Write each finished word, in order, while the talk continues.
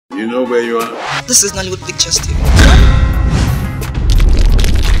You know where you are? This is Nollywood Pictures TV.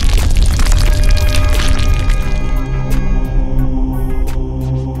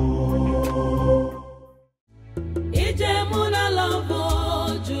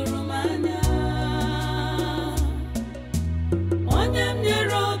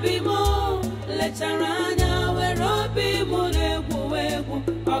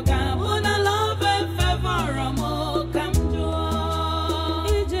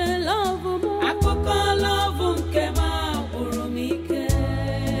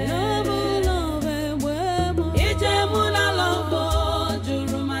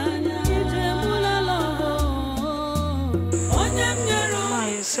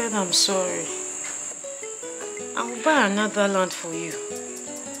 I'm sorry. I will buy another land for you.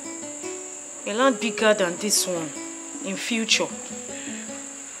 A land bigger than this one in future.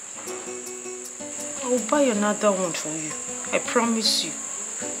 I will buy another one for you. I promise you.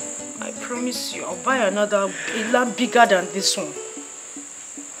 I promise you. I'll buy a land bigger than this one.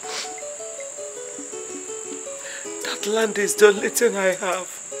 That land is the only thing I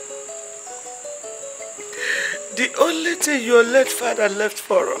have. The only thing your late father left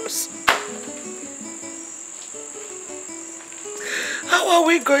for us. How are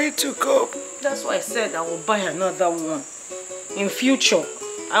we going to cope? That's why I said I will buy another one. In future,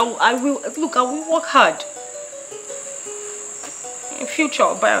 I will work hard. In future,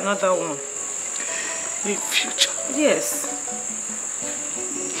 I'll buy another one. In future? Yes.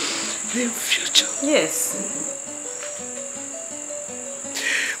 In future? Yes.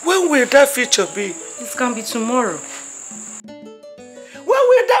 When will that future be? It can be tomorrow. When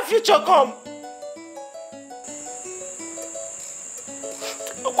will that future come?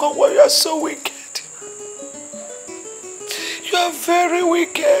 Okafor, you are so wicked. You are very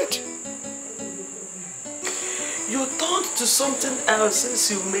wicked. You turned to something else since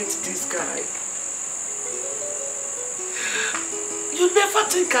you met this guy. You never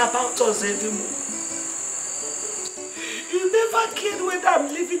think about us anymore. You never cared whether I'm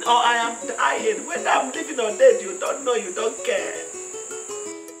living or I am dying. Whether I'm living or dead, you don't know, you don't care.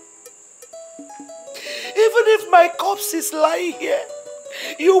 Even if my corpse is lying here,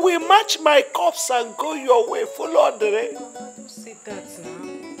 you will match my corpse and go your way, full order. Don't say that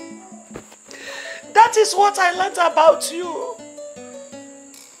now. That is what I learned about you.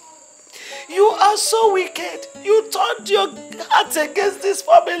 You are so wicked. You turned your heart against this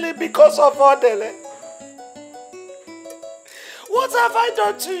family because of Odele. What have I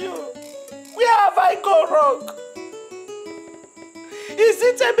done to you? Where have I gone wrong? Is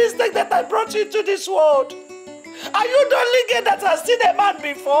it a mistake that I brought you into this world? Are you the only girl that has seen a man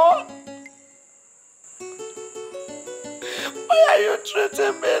before? Why are you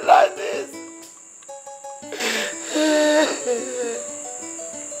treating me like this?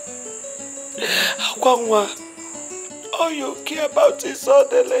 Akwangwa, all you care about is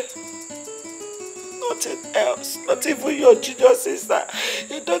Odele. Nothing else, not even your junior sister.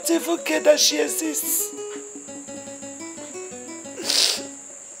 You don't even care that she exists.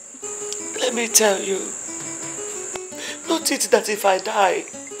 Let me tell you, not it that if I die,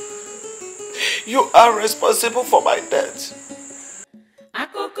 you are responsible for my death.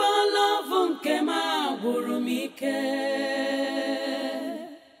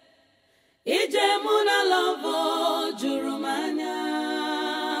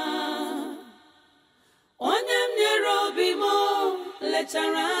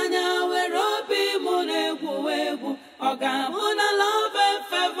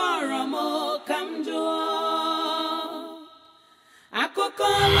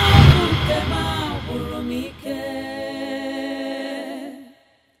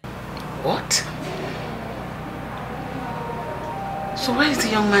 What? So where is the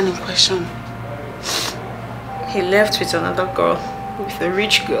young man in question? He left with another girl, with a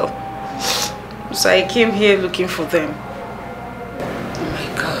rich girl. So I came here looking for them. Oh my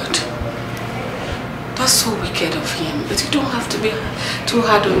God. That's so wicked of him. But you don't have to be too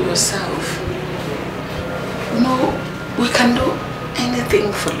hard on yourself. No, we can do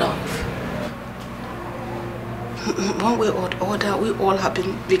anything for love. One way or other, we all have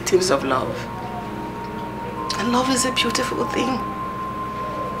been victims of love. And love is a beautiful thing.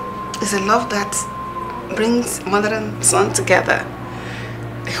 It's a love that brings mother and son together,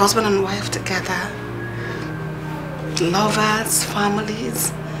 a husband and wife together, lovers,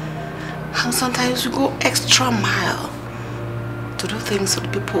 families. And sometimes we go extra mile to do things for the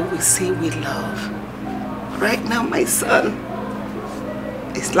people we say we love. Right now, my son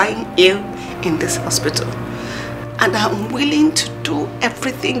is lying ill in this hospital. And I'm willing to do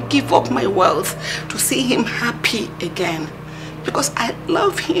everything, give up my wealth to see him happy again. because I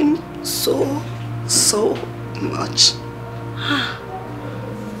love him so much.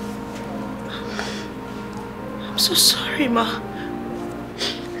 I'm so sorry, Ma.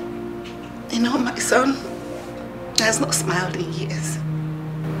 You know, my son has not smiled in years.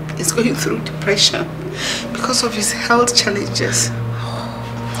 He's going through depression because of his health challenges.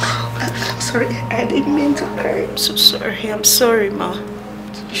 I'm sorry, I didn't mean to cry. I'm so sorry. I'm sorry, Ma.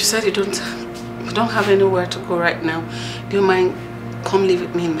 You said you don't have anywhere to go right now. Do you mind come live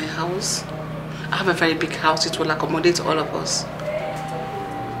with me in my house? I have a very big house. It will accommodate all of us.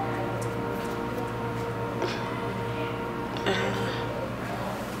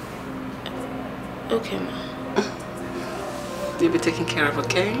 Okay, Ma. You'll be taken care of,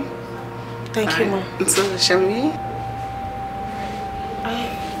 okay? Thank you, Ma. So, shall we?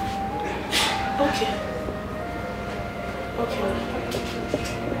 Okay. Okay, Ma.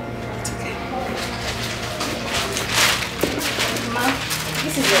 It's okay. Ma,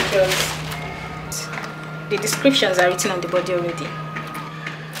 this is your drugs. The descriptions are written on the body already.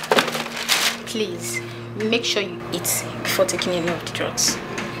 Please, make sure you eat before taking any of the drugs.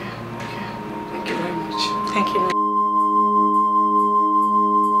 Thank you very much. Thank you, Ma.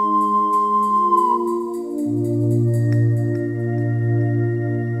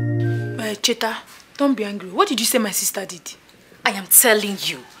 Cheta, don't be angry. What did you say my sister did? I am telling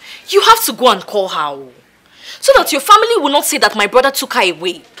you, you have to go and call her. So that your family will not say that my brother took her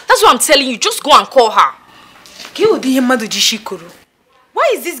away. That's what I'm telling you, just go and call her.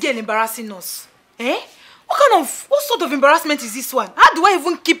 Why is this girl embarrassing us? Eh? What sort of embarrassment is this one? How do I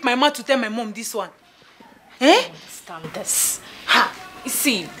even keep my mouth to tell my mom this one? Eh? I don't understand this. Ha! You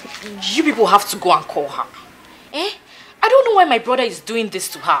see, you people have to go and call her. Eh? I don't know why my brother is doing this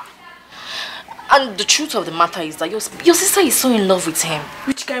to her. And the truth of the matter is that your sister is so in love with him.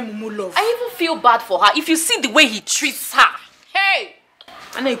 Which kind of mumu love? I even feel bad for her if you see the way he treats her. Hey!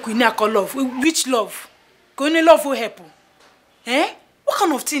 Love. Which love? Going love will help. Eh? What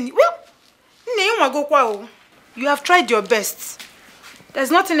kind of thing? Well, you have tried your best.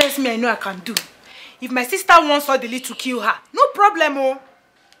 There's nothing else I know I can do. If my sister wants Odili to kill her, no problem, oh.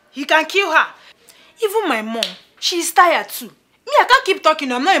 He can kill her. Even my mom, she's tired too. Me, I can't keep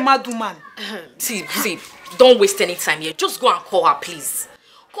talking. I'm not a mad woman. See, don't waste any time here. Just go and call her, please.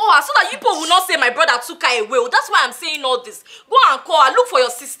 Call her so that you people will not say my brother took her away. That's why I'm saying all this. Go and call her. Look for your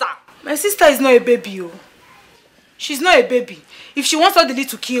sister. My sister is not a baby, oh. She's not a baby. If she wants Odili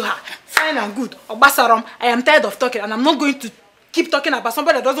to kill her, fine and good. Obasaram, I am tired of talking and I'm not going to keep talking about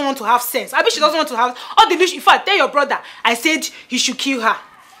somebody that doesn't want to have sense. I bet she doesn't want to have Odili. In fact, tell your brother, I said he should kill her.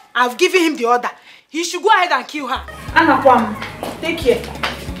 I've given him the order. He should go ahead and kill her. Anakwam, take care.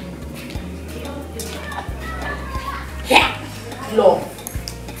 Yeah, Lord.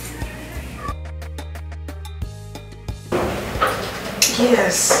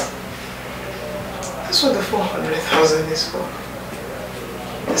 Yes. That's what the 400,000 is for.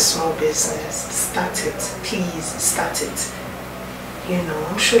 The small business. Start it. Please, start it. You know,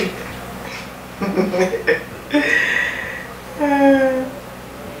 I'm sure you can.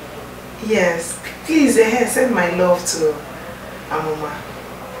 Yes. Please, send my love to Amoma.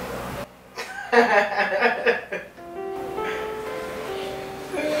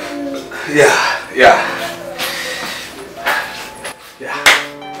 Yeah.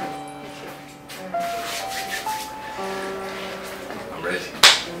 I'm ready.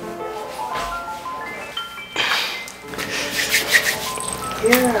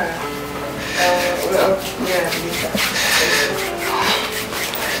 Yeah.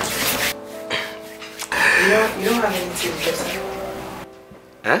 You don't have anything better?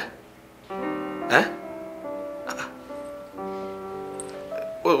 Huh?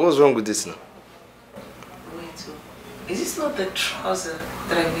 What's wrong with this now? Wait, is this not the trouser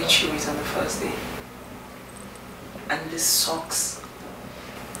that I met you with on the first day? And the socks?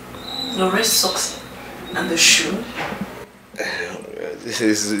 The red socks and the shoe? This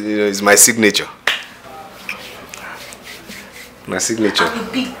is, it's my signature. My signature. I'm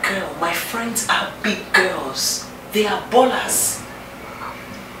a big girl. My friends are big girls. They are ballers.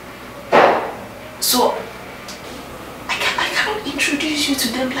 So, I can't introduce you to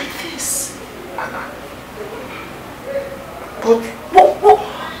them like this. But,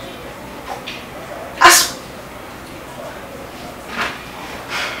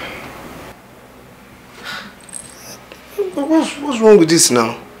 What's wrong with this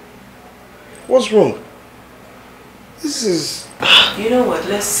now? What's wrong? This is... You know what?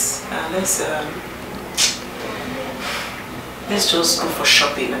 Let's just go for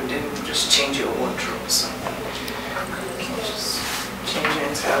shopping and then just change your wardrobe. So just change your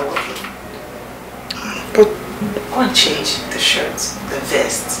entire wardrobe. But Go and change the shirt, the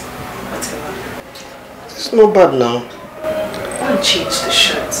vest, whatever. It's not bad now. Go and change the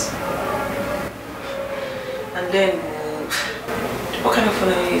shirt. And then, what kind of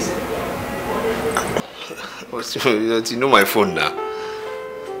phone are you using? You know my phone now.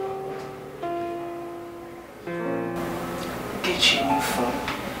 Get you a new phone.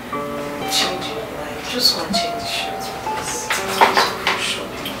 Change your mind. Just go and change the shirt, please.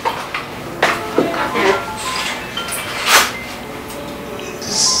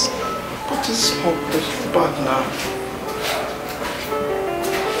 What is bad now?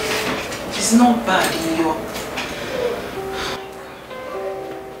 It's not bad, Iloh.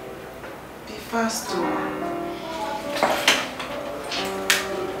 Be fast, too.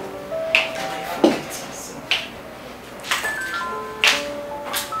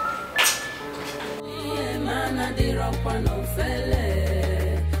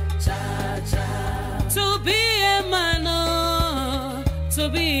 To be a man, oh, to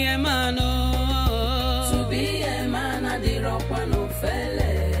be a man, oh, to be a man, I did rock one of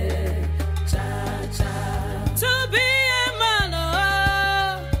felle. Cha cha. To be a man,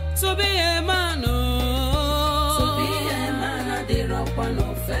 oh, to be a man, oh, to be a man, I did rock one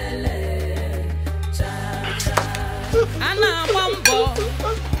of felle. Cha cha. Ana bambo,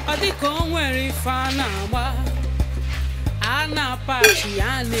 adi kon weri fana wa. Ana pachi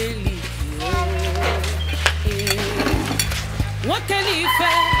aneli. What can he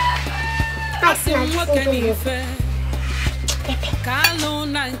say? I say, what can he say?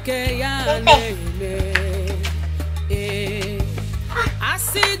 Kalonanke ya neme. I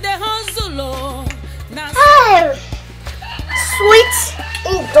see the hustle. Sweet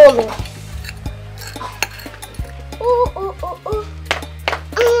Iloh.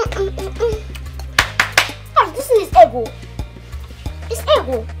 Oh, this is ego. It's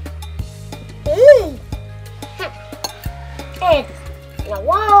ego. Egg. Now,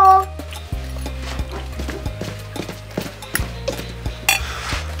 wow.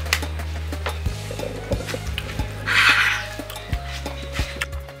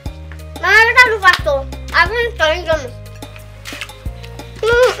 I'm going to turn them.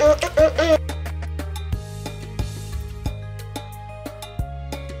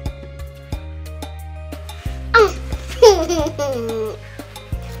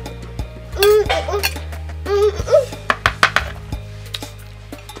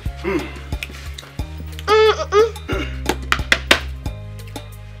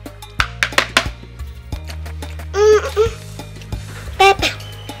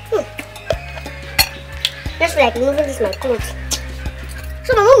 Just like moving is my clothes.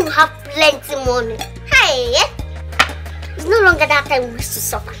 So my mom will have plenty money. Hey, it's no longer that time we used to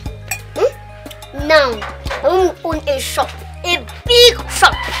suffer. Now, my mom will own a shop, a big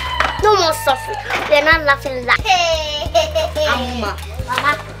shop. No more suffering. We are not laughing like. Amuma.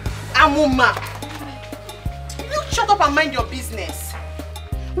 Amuma. You shut up and mind your business.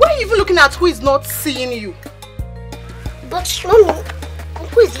 Why are you even looking at who is not seeing you? But mommy,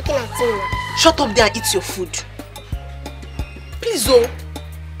 who is looking at you now? Shut up there and eat your food. Please, oh,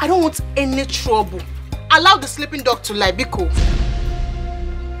 I don't want any trouble. Allow the sleeping dog to lie, Biko.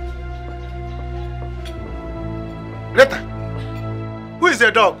 Rita, who is the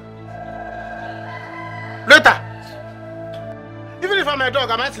dog? Rita, even if I'm a dog,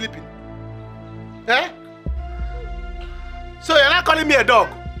 am I sleeping? Eh? So you're not calling me a dog?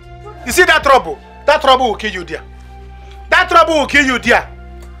 You see that trouble? That trouble will kill you, dear. That trouble will kill you, dear.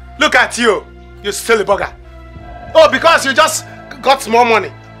 Look at you. You silly bugger. Oh, because you just got small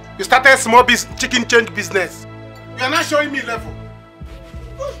money. You started small chicken change business. You are not showing me level.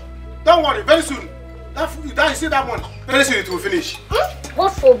 Don't worry, very soon. You see that one? Very soon it will finish. God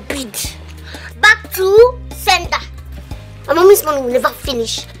forbid. Back to sender. My mommy's money will never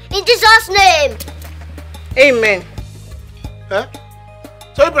finish. In Jesus' name. Amen. Huh?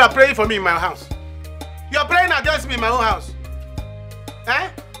 So people are praying for me in my house. You are praying against me in my own house. Eh?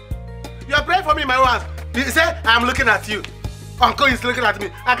 You are praying for me in my own house. You say, I'm looking at you. Uncle is looking at me.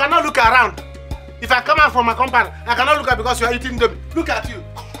 I cannot look around. If I come out from my compound, I cannot look at because you are eating Indomie. Look at you.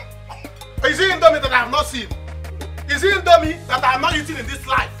 Is it Indomie that I have not seen? Is it Indomie that I have not eaten in this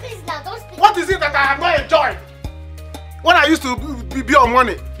life? Please now, don't speak. What is it that I have not enjoyed? When I used to be on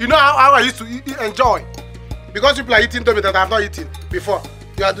money, you know how I used to enjoy. Because people are eating Indomie that I have not eaten before.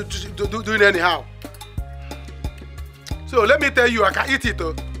 You are doing anyhow. So let me tell you, I can eat it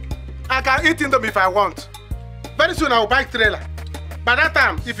though. I can eat Indomie if I want. Very soon I will buy trailer. By that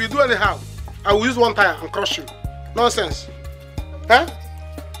time, if you do anyhow, I will use one tire and crush you. Nonsense. Huh?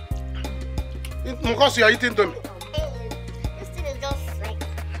 Because you are eating Indomie. This thing is just like...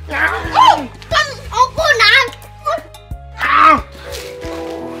 Oh! Uncle now!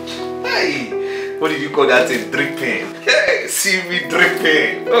 Hey, what did you call that thing? Dripping. Hey, see me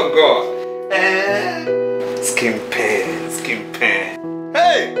dripping. Oh God. Skin pain.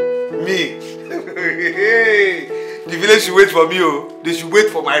 Hey, me. Hey, the village should wait for me. Oh, they should wait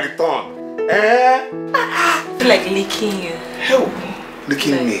for my return. I feel like licking you. Hell,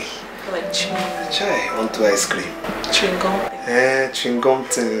 licking me. Like chewing. Chai, onto ice cream. Chewing gum. Chewing gum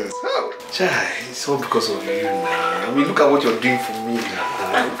things. Oh, Chai, it's all because of you now. I mean, look at what you're doing for me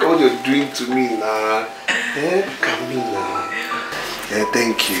now. Look at what you're doing to me now. Look at me now.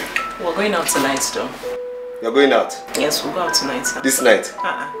 Thank you. We're going out tonight, though. You're going out? Yes, we'll go out tonight, sir. This night?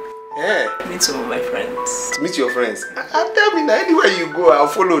 Yeah. Meet some of my friends. To meet your friends? Tell me now, anywhere you go, I'll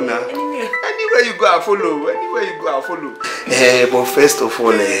follow now. Anywhere you go, I'll follow. But first of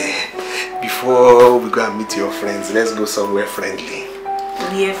all, before we go and meet your friends, let's go somewhere friendly.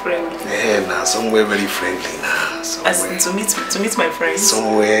 Yeah, friendly. Yeah, now somewhere very friendly now. As to meet my friends.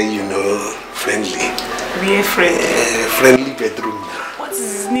 Somewhere, you know, friendly. Yeah, friendly. Friendly bedroom now. What is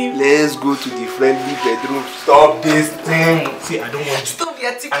his name? Let's go to the friendly bedroom. Stop this thing. See, I don't want you. Stop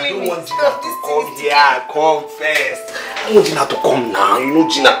your tickling me. Stop this thing. Come here, come first. I want Gina to come now. You know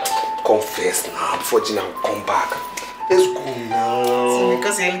Gina. Come first now before Gina will come back. Let's go now. So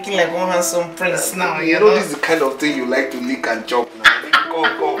because you're looking like one handsome prince now, you know this is the kind of thing you like to lick and chop now.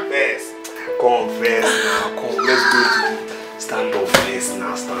 Come first. Come first now. Come. Let's go to the stand up first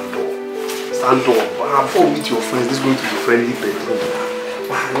now. Stand up. Before we meet your friends, let's go to the friendly bedroom now.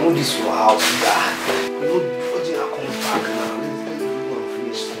 I know this is your house, Dad. You know, before Gina comes back now, let's go and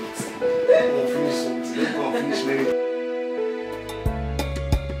finish something. Let's go and finish maybe.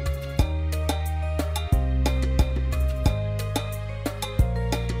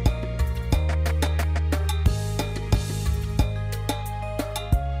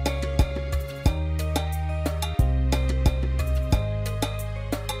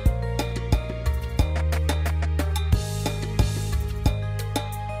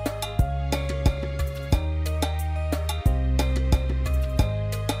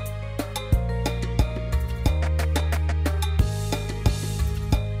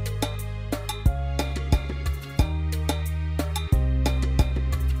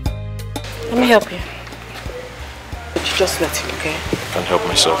 Let me help you. You just let him, okay? I can't help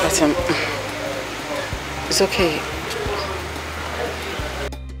myself. Let him. It's okay.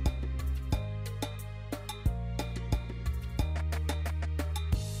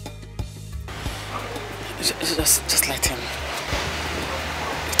 Just let him.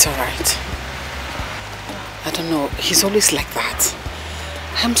 It's alright. I don't know. He's always like that.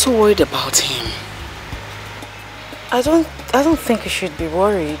 I'm so worried about him. I don't think you should be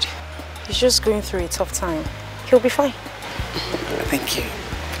worried. He's just going through a tough time. He'll be fine. Thank you.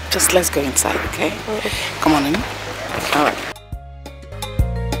 Just let's go inside, okay? Come on in. All right.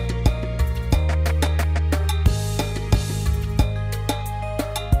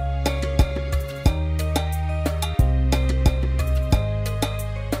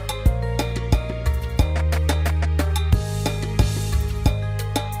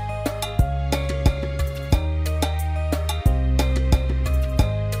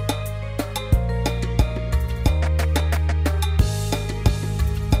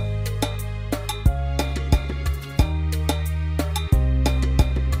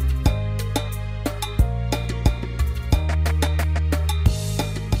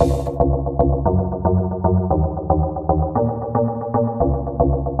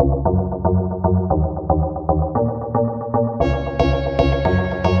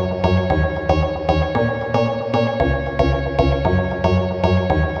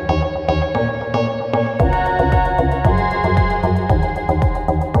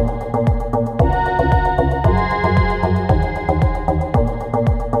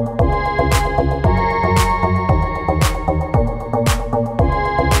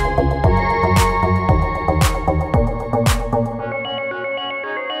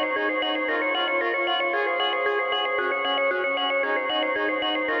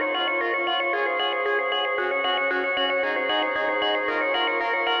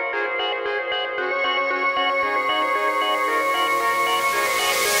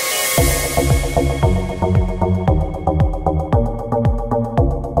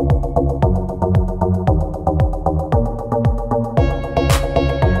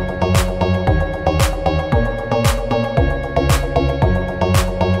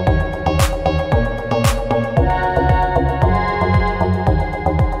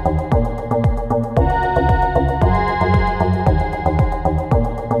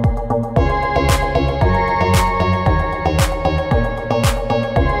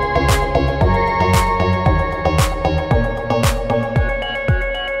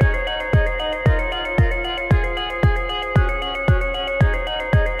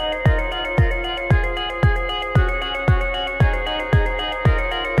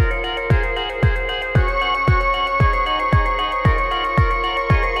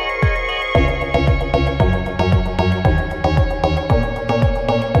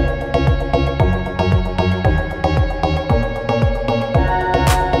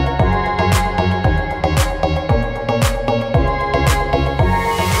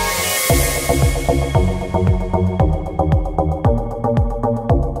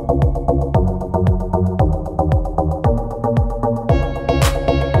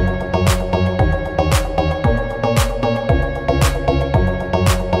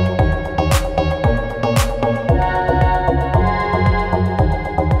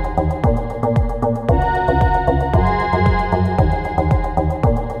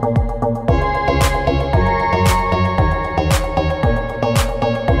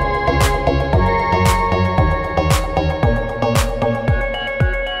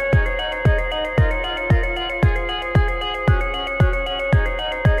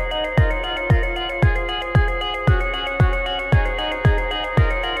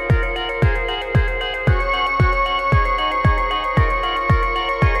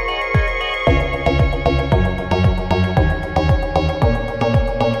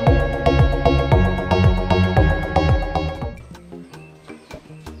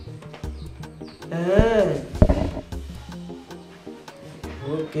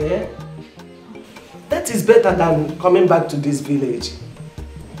 Okay. That is better than coming back to this village.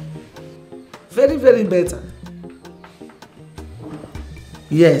 Very, very better.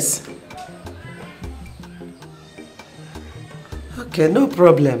 Yes. Okay, no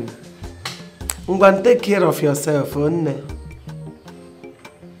problem. I'm going to take care of yourself, Onne.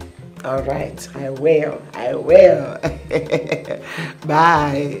 All right, I will.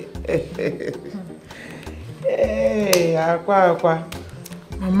 Bye. Hey, Aqua.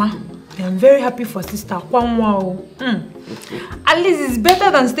 Mama, I'm very happy for sister Akwa. At least it's better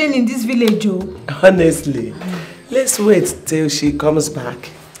than staying in this village, oh. Honestly, let's wait till she comes back.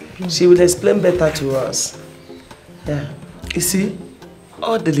 She will explain better to us. Yeah. You see,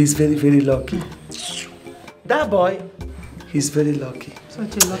 Odile is very, very lucky. That boy, he's very lucky.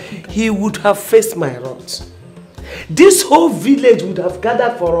 Such a lucky guy. He would have faced my wrath. This whole village would have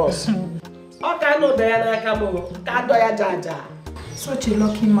gathered for us. Such a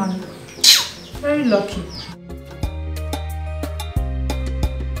lucky man. Very lucky.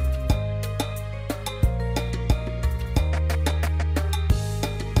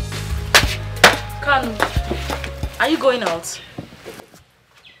 Kanu, are you going out?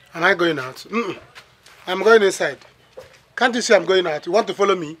 Am I going out? I'm going inside. Can't you see I'm going out? You want to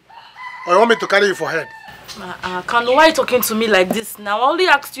follow me? Or you want me to carry you for head? Kanu, why are you talking to me like this now? I only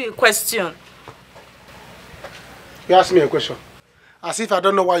asked you a question. You asked me a question. As if I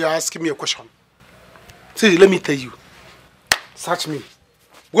don't know why you're asking me a question. See, let me tell you. Search me.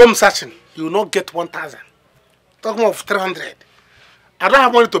 When I'm searching, you will not get 1,000. Talking of 300. I don't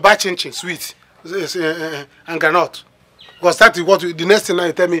have money to buy chin-chin, sweet, and granite. Because that is what the next thing now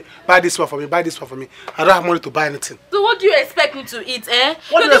you tell me, buy this one for me, buy this one for me. I don't have money to buy anything. So what do you expect me to eat, eh?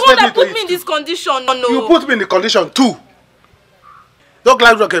 What You're the one that put me in this condition. No. You put me in the condition too. Don't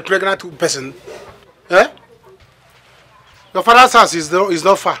like a pregnant person. Eh? Your father's house is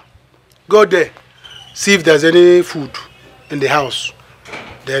not far. Go there. See if there's any food in the house.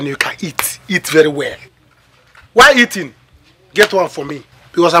 Then you can eat. Eat very well. While eating, get one for me.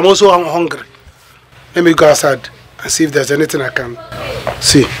 Because I'm also hungry. Let me go outside and see if there's anything I can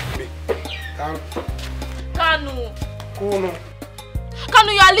see. Kanu,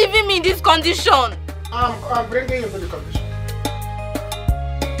 you are leaving me in this condition. I'm bringing you to the condition.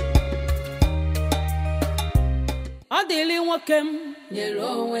 Odili nwokem nyere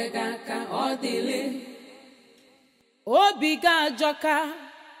onwe gị aka odili obi gị ajọka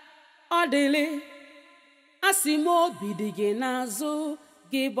odili asị m obi dị gị n'azụ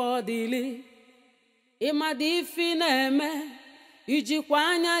gị bụ odili ịmadị ifi na-eme ijikwa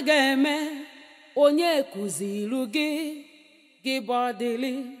anya ga-eme onye kụziru gị bụ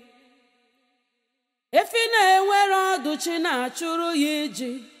odili efi na-enwere ọdụ chi na-achụrụ ya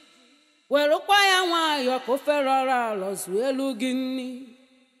iji werukwa ya nwayọ ka oferọrọ alọzụ elu gị nni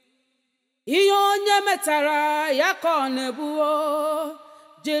ihe onye metara ya ka ọ na-ebuo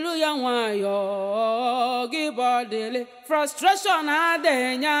jiru ya nwayọ gị bụ odili frustration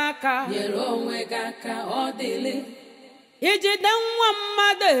adịghị aka nyere onwe gị aka odili ijide nwa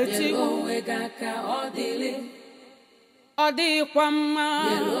mmadụ etigbu onwe gị aka odili ọ dịkwa mma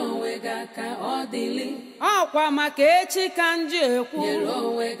nyere onwe gị aka odili ọkwa maka echi ka nji ekwu nyere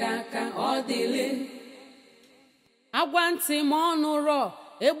onwe gị aka odili agwa ntị ma ọ nụrọ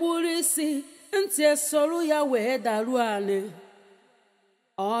egburu isi ntị esoro ya wee daruo anị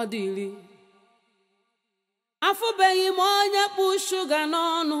odili afụbeghị m onye kpụ shuga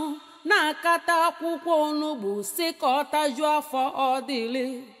n'ọnụ na-akata akwụkwọ onugbu si ka ọ tajuo afọ odili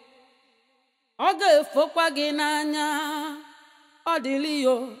ọ ga-efokwa gị n'anya odili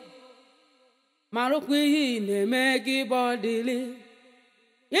yo marụkwa ihe na-eme gị bụ odili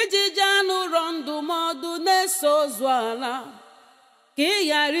ijiji anụ ụrọ ndụmọdụ na-eso ozu ala ka ị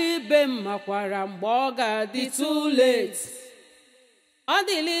ghara ibe mmakwara mgbe ọ ga-adị too late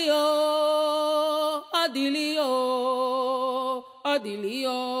odili yo odili yo odili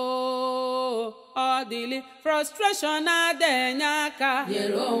yo odili frustration adịghị aka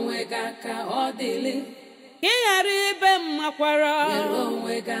nyere onwe gị aka odili ka ị ghara ibe mmakwara nyere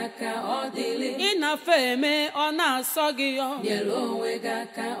onwe gị aka odili ịnafe eme ọ na-asọ gị yo nyere onwe gị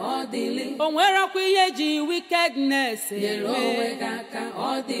aka odili o nwerekwa ihe ji wickedness nyere onwe gị aka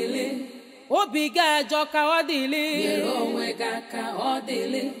odili obi gị ajọ ka odili nyere onwe gị aka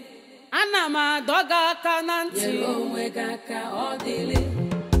odili ana m adọ gị aka na ntị nyere onwe gị aka odili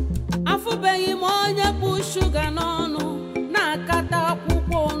afụbeghị m onye bụ shuga n'ọnụ na-akata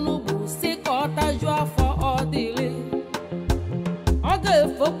akwụkwọ onugbu si ka ọ tajuo afọ odili ọ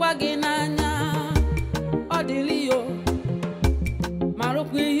ga-efokwa gị n'anya odili yo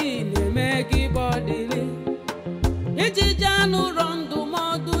marụkwa ihe na-eme gị bụ nụrụ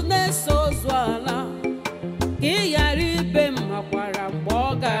ndụmọdụ na-eso ozu ala ka ị ghara ibe m makwara mgbe ọ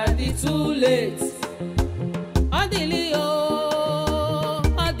ga-adị too late. Ọ dịlị yo,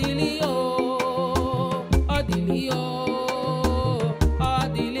 ọ dịlị yo, ọ dịlị yo, ọ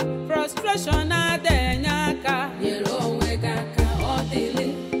dịlị. Frustration adịghị aka, nyere onwe gị aka, ọ dịlị.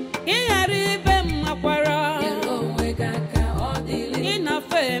 Ị ghara ibe m makwara, nyere onwe gị aka, ọ dịlị. Ị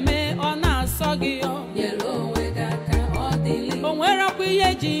na-afọ eme ọ na-asọ gị yo, nyere onwe gị aka, ọ dịlị. O nwere ọkwa ihe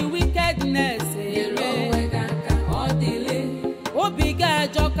ji wickedness, nyere onwe gị aka, ọ dịlị. Obi gị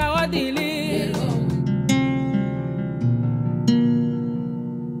ajọ ka ọ dịlị.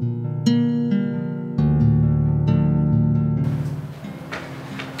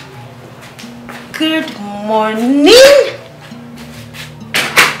 Good morning.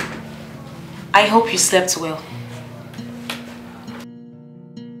 I hope you slept well.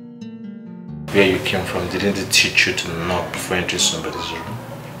 Where you came from, didn't they teach you to knock before entering somebody's room?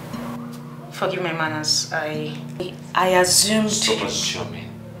 Forgive my manners. I assumed. Stop assuming.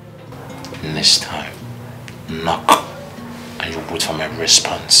 Next time, knock and you wait for my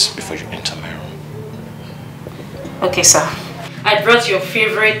response before you enter my room. Okay, sir. I brought your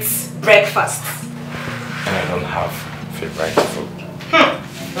favorite breakfast. And I don't have favorite food.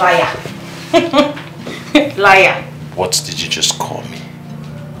 Liar. Liar. What did you just call me?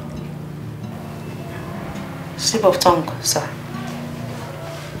 Slip of tongue, sir.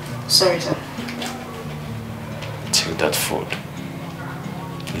 Sorry, sir. Take that food.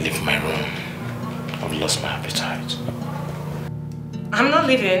 Leave my room. I've lost my appetite. I'm not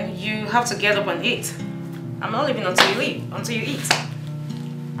leaving. You have to get up and eat. I'm not leaving until you leave, until you eat.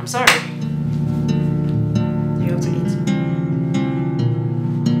 I'm sorry. You have to eat.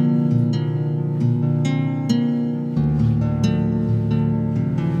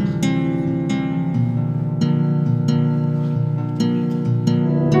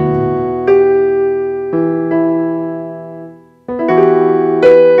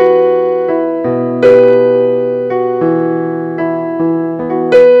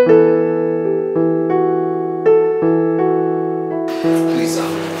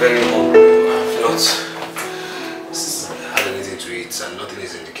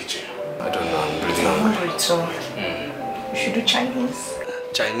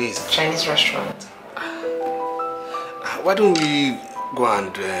 Chinese restaurant. Why don't we go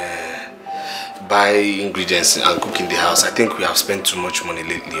and buy ingredients and cook in the house? I think we have spent too much money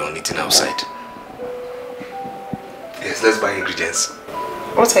lately on eating outside. Yes, let's buy ingredients.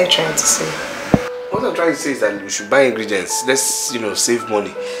 What are you trying to say? What I'm trying to say is that we should buy ingredients. Let's, save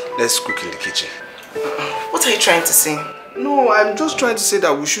money. Let's cook in the kitchen. What are you trying to say? No, I'm just trying to say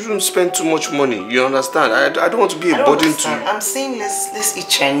that we shouldn't spend too much money. You understand? I don't want to be a burden to you. I'm saying let's eat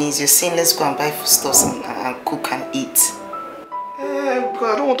Chinese. You're saying let's go and buy foodstuffs and cook and eat.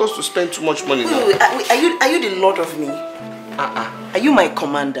 Because I don't want us to spend too much money now. Wait, are you the lord of me? Are you my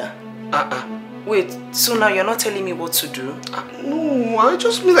commander? Wait, so now you're not telling me what to do? No, I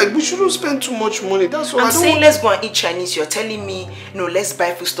just mean like we shouldn't spend too much money. That's what I'm saying let's go and eat Chinese. You're telling me no, let's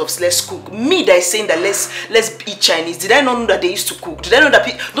buy foodstuffs, let's cook. Me that is saying that let's eat Chinese. Did I not know that they used to cook? Did I know that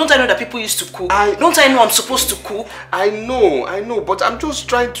don't I know that people used to cook? Don't I know I'm supposed to cook? I know, but I'm just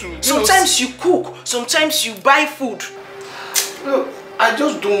trying to. Sometimes you cook, sometimes you buy food. Look, I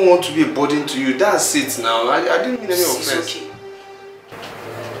just don't want to be a burden to you. That's it now. I didn't mean any offense. It's okay.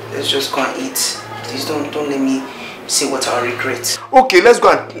 Let's just go and eat. Please don't let me say what I'll regret. Okay, let's go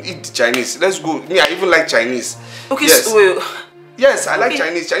and eat Chinese. Let's go. Me, I even like Chinese. Okay, yes. So yes, I like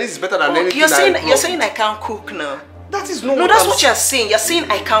Chinese. Chinese is better than anything. You're saying I can't cook now. That is not. No, that's what you're saying. You're saying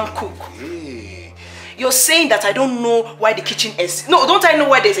I can't cook. Hey. You're saying that I don't know why the kitchen is. No, don't I know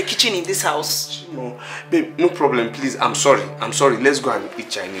why there's a kitchen in this house? No, babe, no problem. Please, I'm sorry. Let's go and eat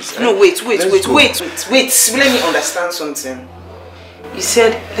Chinese. No, wait. Let me understand something. You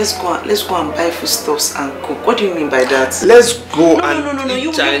said let's go and buy foodstuffs and cook. What do you mean by that? Let's go and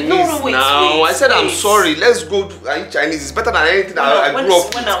eat Chinese wait, now. I said I'm sorry. Let's go and eat Chinese. It's better than anything I grew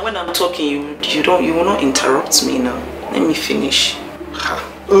up with. When I'm talking, you will not interrupt me now. Let me finish.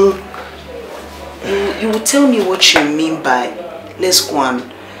 You will tell me what you mean by let's go and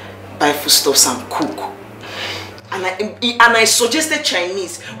buy foodstuffs and cook. And I suggested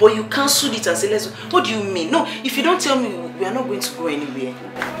Chinese, but you cancelled it and said let's. What do you mean? No, if you don't tell me, we are not going to go anywhere.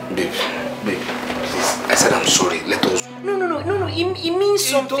 Babe, please. I said I'm sorry. Let us. No. It means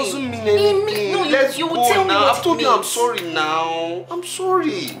something. It doesn't mean anything. No, let's you go will tell now. me what I've told it you I'm means. sorry now. I'm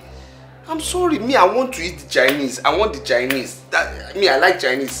sorry. Me, I want to eat the Chinese. I want the Chinese. I like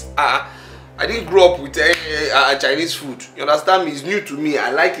Chinese. I didn't grow up with Chinese food. You understand me? It's new to me. I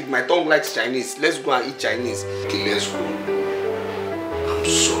like it. My tongue likes Chinese. Let's go and eat Chinese. Okay, let's go.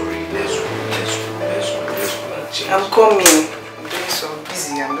 sorry. Let's go. I'm coming. I'm doing so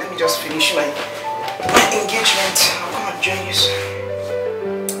busy, and let me just finish my engagement. I'll come and join you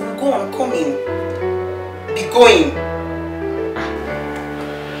soon. Go, I'm coming. Be going.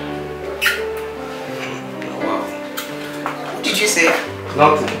 Wow. What did you say?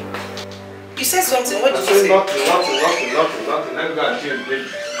 Nothing. You said something. What did you say? Nothing. Let me go and change, baby.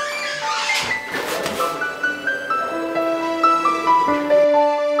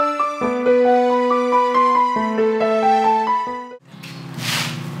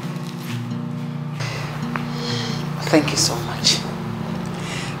 Thank you so much.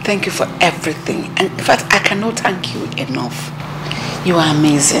 Thank you for everything. And in fact, I cannot thank you enough. You are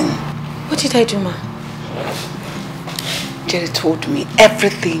amazing. What did I do, ma? Jerry told me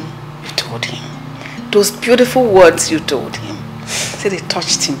everything you told him. Those beautiful words you told him. Said it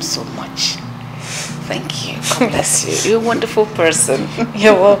touched him so much. Thank you. God bless you. You're a wonderful person.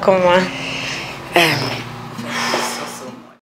 You're welcome, ma.